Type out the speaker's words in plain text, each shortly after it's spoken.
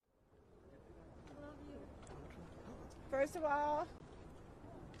First of all,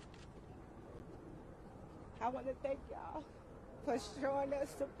 I want to thank y'all for showing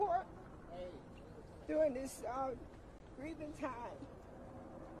us support during this grieving time.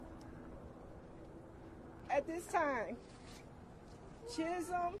 At this time,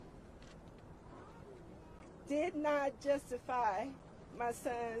 Chisholm did not justify my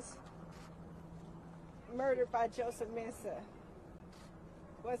son's murder by Joseph Mensah.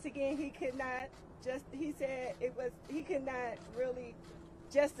 Once again, he could not he said he could not really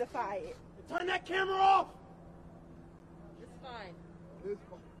justify it. Turn that camera off! It's fine. It's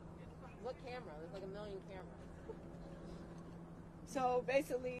fine. What camera? There's like a million cameras. So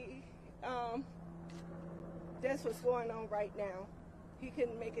basically, that's what's going on right now. He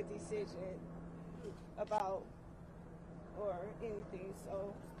couldn't make a decision about or anything,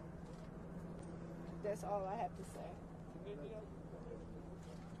 so that's all I have to say.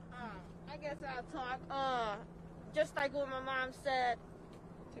 I guess I'll talk. Just like what my mom said,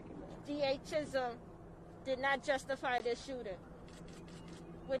 D.A. Chisholm did not justify this shooting,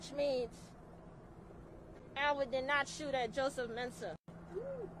 which means Alvin did not shoot at Joseph Mensah.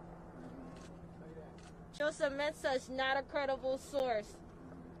 Joseph Mensah is not a credible source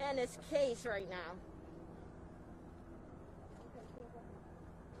in this case right now.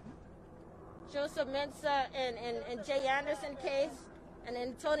 Joseph Mensah and Jay Anderson case and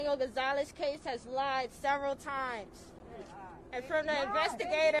Antonio Gonzalez case has lied several times. And from the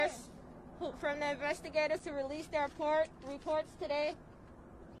investigators who released their reports today,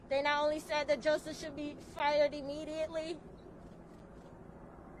 they not only said that Joseph should be fired immediately,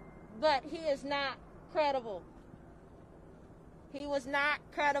 but he is not credible. He was not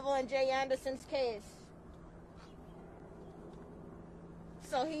credible in Jay Anderson's case.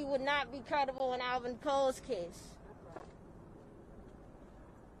 So he would not be credible in Alvin Cole's case.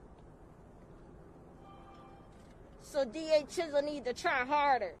 So D.A. Chisholm needs to try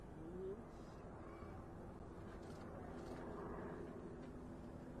harder.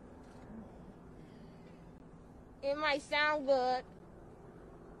 It might sound good,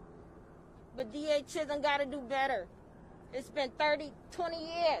 but D.A. Chisholm got to do better. It's been 20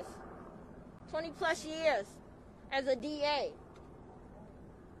 years, 20 plus years as a DA.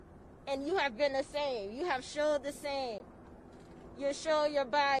 And you have been the same. You have showed the same. You show your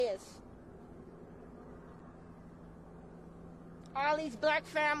bias. All these black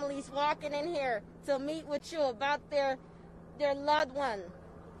families walking in here to meet with you about their loved one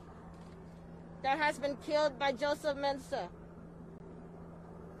that has been killed by Joseph Mensah.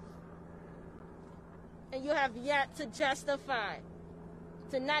 And you have yet to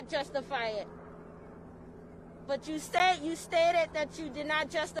not justify it. But you stated that you did not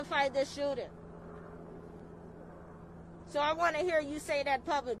justify this shooting. So I want to hear you say that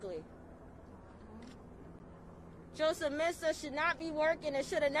publicly. Joseph Mensah should not be working. It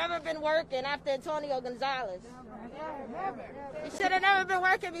should have never been working after Antonio Gonzalez. It should have never been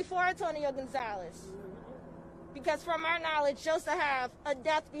working before Antonio Gonzalez. Because from our knowledge, Joseph have a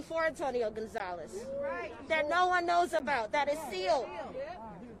death before Antonio Gonzalez that no one knows about, that is sealed.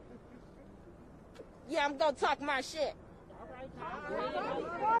 Yeah, I'm going to talk my shit.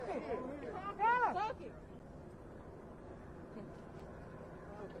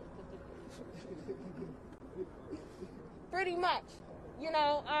 Pretty much. You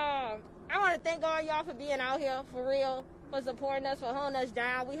know, I want to thank all y'all for being out here, for real, for supporting us, for holding us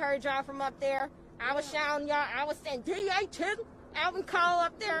down. We heard y'all from up there. I was shouting y'all. I was saying, D.A. Chisholm, Alvin Cole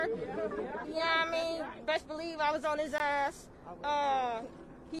up there. You know what I mean? Best believe I was on his ass.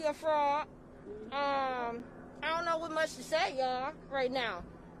 He a fraud. I don't know what much to say, y'all, right now.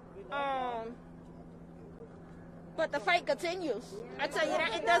 But the fight continues. I tell you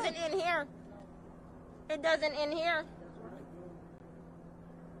that, it doesn't end here. It doesn't end here.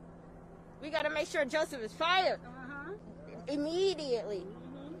 We got to make sure Joseph is fired immediately.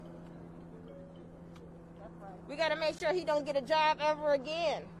 We got to make sure he don't get a job ever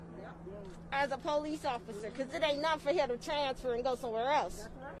again as a police officer, because it ain't enough for him to transfer and go somewhere else.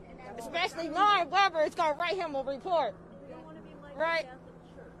 Especially knowing Weber is going to write him a report. Right?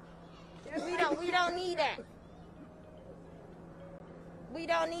 We don't need that. We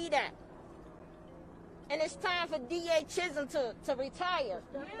don't need that. And it's time for D.A. Chisholm to retire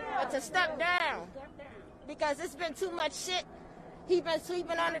or to step down, because it's been too much shit. He's been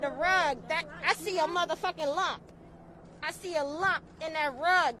sweeping under the rug. I see a motherfucking lump. I see a lump in that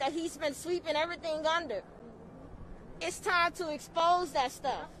rug that he's been sweeping everything under. It's time to expose that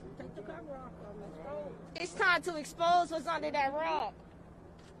stuff. It's time to expose what's under that rug,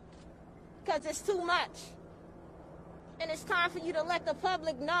 because it's too much. And it's time for you to let the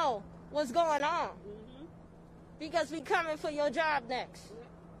public know what's going on. because we coming for your job next.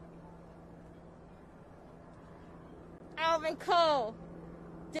 Alvin Cole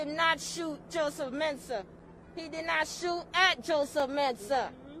did not shoot Joseph Mensah. He did not shoot at Joseph Mensah.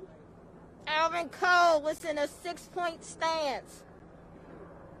 Alvin Cole was in a 6-point stance.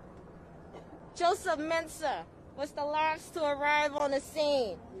 Joseph Mensah was the last to arrive on the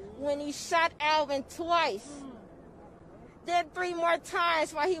scene when he shot Alvin twice. Then 3 more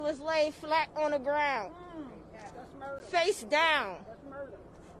times while he was laid flat on the ground. Face down.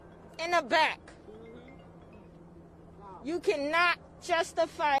 In the back. You cannot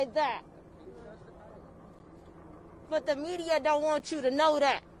justify that. But the media don't want you to know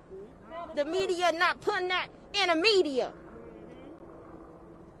that. The media not putting that in the media.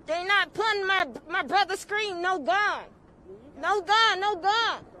 They not putting my brother scream, no gun. No gun, no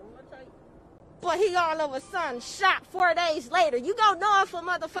gun. But he all of a sudden shot 4 days later. You gonna know if a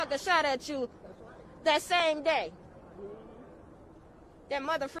motherfucker shot at you that same day. That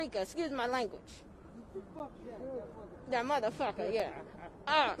mother freaker, excuse my language. That motherfucker,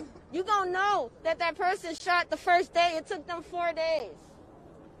 yeah. You gonna know that that person shot the first day. It took them 4 days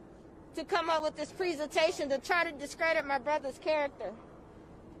to come up with this presentation to try to discredit my brother's character.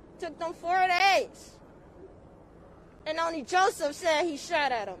 Took them 4 days. And only Joseph said he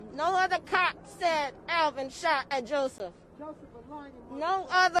shot at him. No other cop said Alvin shot at Joseph. No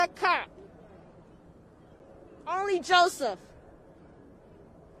other cop. Only Joseph.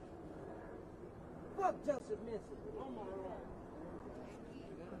 Fuck Joseph Mensah.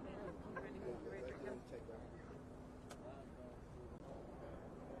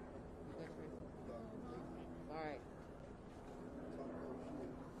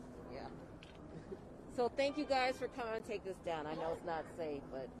 So thank you guys for coming to take this down. I know it's not safe,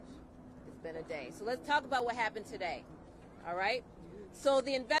 but it's been a day. So let's talk about what happened today. All right? So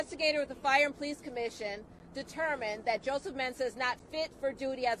the investigator with the Fire and Police Commission determined that Joseph Mensah is not fit for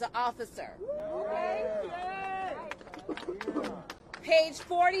duty as an officer. Page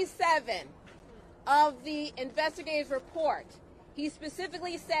 47 of the investigator's report, he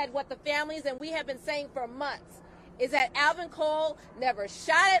specifically said what the families and we have been saying for months is that Alvin Cole never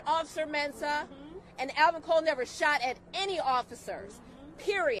shot at Officer Mensah, and Alvin Cole never shot at any officers,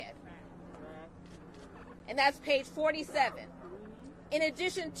 period. And that's page 47. In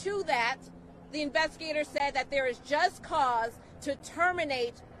addition to that, the investigator said that there is just cause to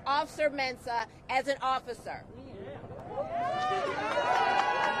terminate Officer Mensah as an officer.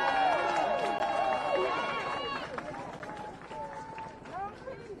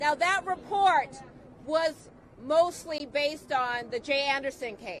 Now that report was mostly based on the Jay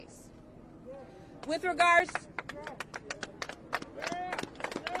Anderson case. With regards,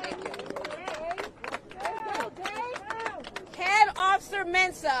 had Officer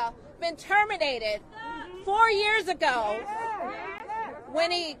Mensah been terminated 4 years ago when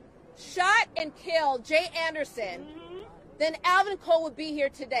he shot and killed Jay Anderson, then Alvin Cole would be here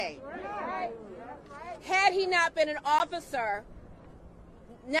today. Had he not been an officer,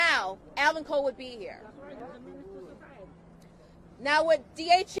 now Alvin Cole would be here. Now, what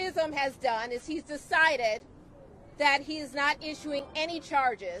D.A. Chisholm has done is he's decided that he is not issuing any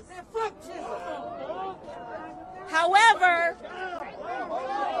charges. However,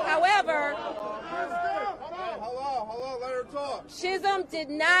 Hold on, let her talk. Chisholm did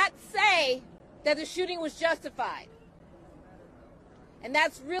not say that the shooting was justified. And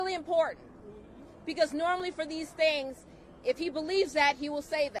that's really important because normally for these things, if he believes that, he will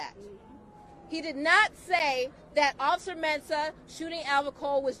say that. He did not say that Officer Mensah shooting Alvin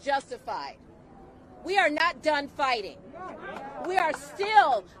Cole was justified. We are not done fighting. We are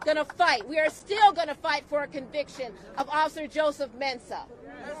still going to fight. We are still going to fight for a conviction of Officer Joseph Mensah.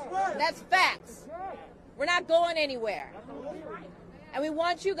 That's facts. We're not going anywhere. And we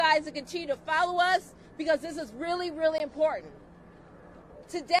want you guys to continue to follow us because this is really, really important.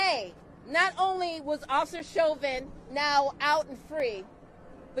 Today, not only was Officer Chauvin now out and free,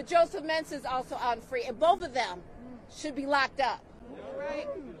 but Joseph Mensah is also out and free, and both of them should be locked up.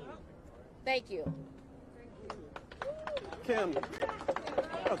 Thank you. Kim,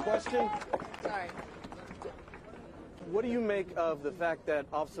 a question? Sorry. What do you make of the fact that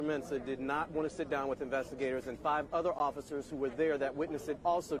Officer Mensah did not want to sit down with investigators and 5 other officers who were there that witnessed it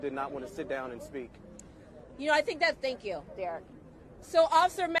also did not want to sit down and speak? You know, I think that, thank you, Derek. So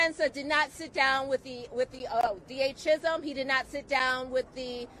Officer Mensah did not sit down with the D.A. Chisholm. He did not sit down with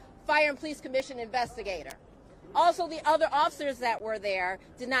the Fire and Police Commission investigator. Also, the other officers that were there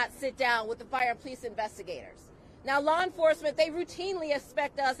did not sit down with the fire and police investigators. Now, law enforcement, they routinely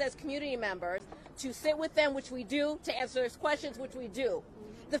expect us as community members to sit with them, which we do, to answer questions, which we do.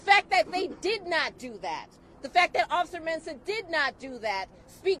 The fact that they did not do that The fact that Officer Mensah did not do that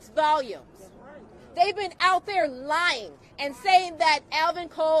speaks volumes. They've been out there lying and saying that Alvin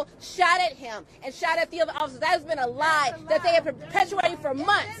Cole shot at him and shot at the other officers. That has been a lie that they have perpetuated for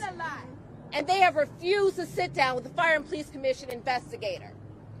months. And they have refused to sit down with the Fire and Police Commission investigator.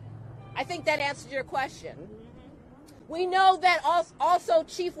 I think that answers your question. We know that also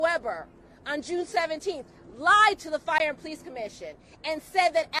Chief Weber on June 17th lied to the Fire and Police Commission and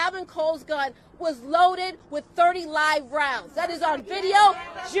said that Alvin Cole's gun was loaded with 30 live rounds. That is on video,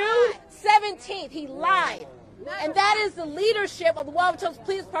 June 17th. He lied. And that is the leadership of the Wauwatosa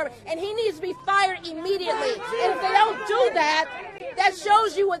Police Department, and he needs to be fired immediately. And if they don't do that, that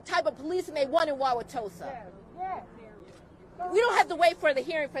shows you what type of policing they want in Wauwatosa. We don't have to wait for the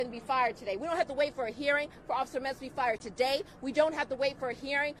hearing for him to be fired today. We don't have to wait for a hearing for Officer Mensah to be fired today. We don't have to wait for a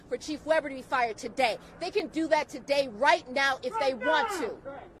hearing for Chief Weber to be fired today. They can do that today, right now, if they want to.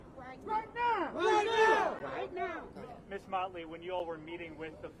 Right now! Right now! Right now! Ms. Motley, when you all were meeting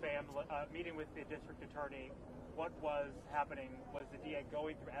with the family, meeting with the district attorney, what was happening? Was the DA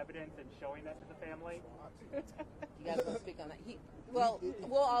going through evidence and showing that to the family? You guys will speak on that. Well,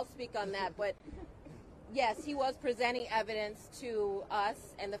 we'll all speak on that, but yes, he was presenting evidence to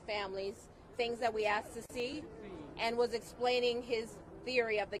us and the families, things that we asked to see, and was explaining his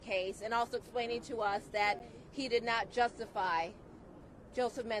theory of the case, and also explaining to us that he did not justify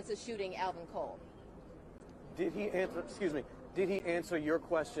Joseph Mensah shooting Alvin Cole. Did he answer? Excuse me. Did he answer your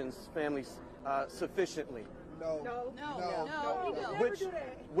questions, families, sufficiently? No.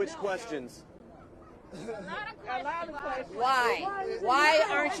 Which questions? A lot of questions. Why? Why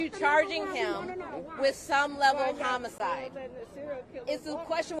aren't you charging him with some level of homicide? It's a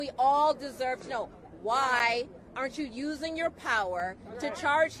question we all deserve to know. Why aren't you using your power to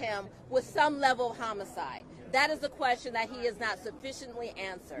charge him with some level of homicide? That is a question that he has not sufficiently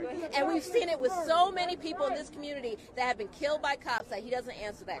answered. And we've seen it with so many people in this community that have been killed by cops that he doesn't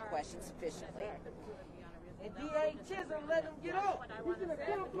answer that question sufficiently. And D.A. Chisholm let him get off.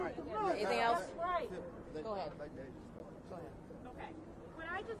 Anything else? Go ahead. Okay. What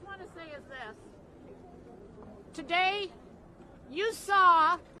I just want to say is this. Today, you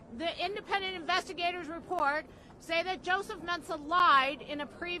saw the independent investigators report say that Joseph Mensah lied in a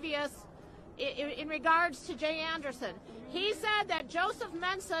previous, in regards to Jay Anderson. He said that Joseph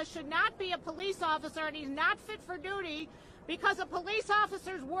Mensah should not be a police officer and he's not fit for duty because a police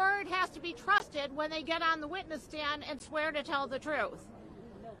officer's word has to be trusted when they get on the witness stand and swear to tell the truth.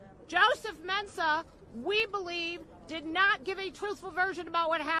 Joseph Mensah, we believe, did not give a truthful version about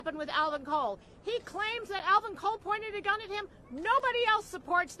what happened with Alvin Cole. He claims that Alvin Cole pointed a gun at him. Nobody else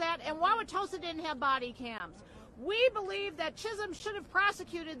supports that, and Wauwatosa didn't have body cams. We believe that Chisholm should have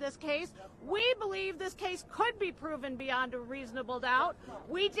prosecuted this case. We believe this case could be proven beyond a reasonable doubt.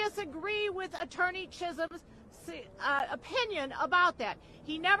 We disagree with Attorney Chisholm's opinion about that.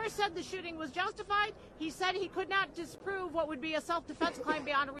 He never said the shooting was justified. He said he could not disprove what would be a self-defense claim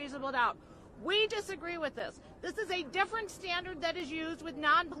beyond a reasonable doubt. We disagree with this. This is a different standard that is used with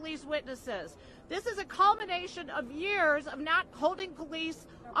non-police witnesses. This is a culmination of years of not holding police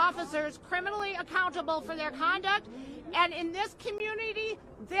officers criminally accountable for their conduct. And in this community,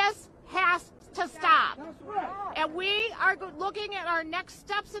 this has to stop. And we are looking at our next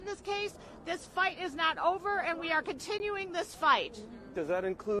steps in this case. This fight is not over, and we are continuing this fight. Does that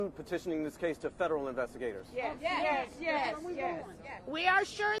include petitioning this case to federal investigators? Yes. We are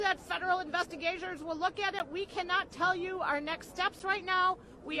sure that federal investigators will look at it. We cannot tell you our next steps right now.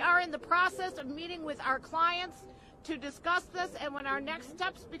 We are in the process of meeting with our clients to discuss this, and when our next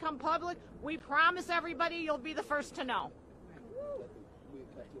steps become public, we promise everybody you'll be the first to know.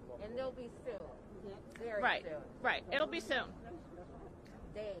 And they'll be soon. Very Right, soon. right. It'll be soon.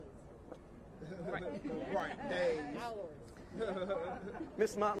 Days. Right, days. Hours.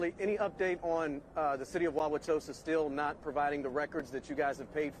 Ms. Motley, any update on the city of Wauwatosa still not providing the records that you guys have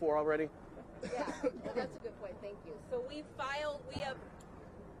paid for already? Yeah, well, that's a good point. Thank you. So we have,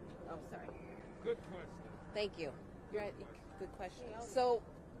 oh, sorry. Good question. Thank you. Good question. So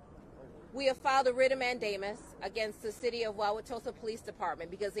we have filed a writ of mandamus against the city of Wauwatosa Police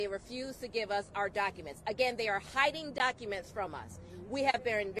Department because they refuse to give us our documents. Again, they are hiding documents from us. We have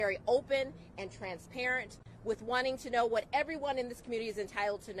been very open and transparent with wanting to know what everyone in this community is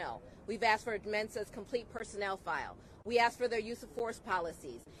entitled to know. We've asked for Mensah's complete personnel file. We asked for their use of force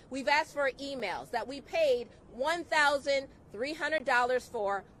policies. We've asked for emails that we paid $1,300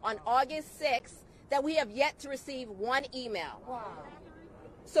 for on August 6th that we have yet to receive one email. Wow.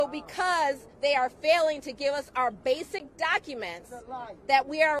 So because they are failing to give us our basic documents that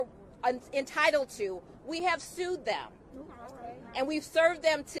we are entitled to, we have sued them. And we've served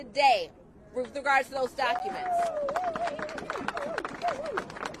them today with regards to those documents.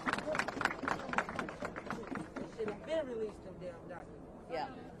 They should have been released them damn documents. Yeah,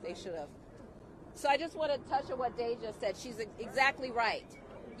 they should have. So I just want to touch on what Deja said. She's exactly right.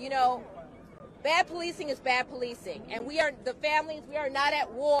 You know, bad policing is bad policing. And we are not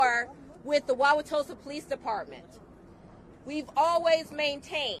at war with the Wauwatosa Police Department. We've always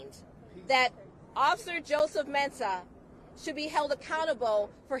maintained that Officer Joseph Mensah should be held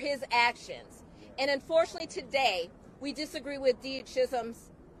accountable for his actions. And unfortunately today, we disagree with D. Chisholm's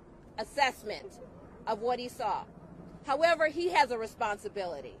assessment of what he saw. However, he has a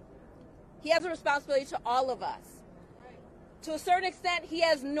responsibility. He has a responsibility to all of us. To a certain extent, he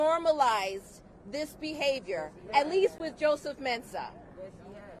has normalized this behavior, at least with Joseph Mensah.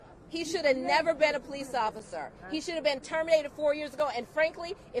 He should have never been a police officer. He should have been terminated 4 years ago. And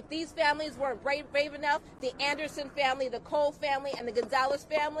frankly, if these families weren't brave enough, the Anderson family, the Cole family, and the Gonzalez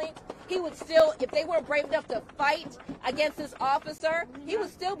family, he would still, if they weren't brave enough to fight against this officer, he would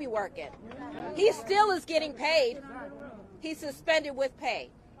still be working. He still is getting paid. He's suspended with pay.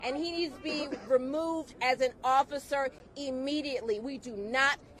 And he needs to be removed as an officer immediately. We do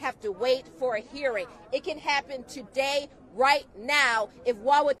not have to wait for a hearing. It can happen today, right now, if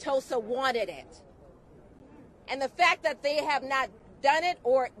Wauwatosa wanted it. And the fact that they have not done it,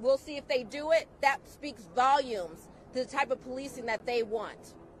 or we'll see if they do it, that speaks volumes to the type of policing that they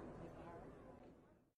want.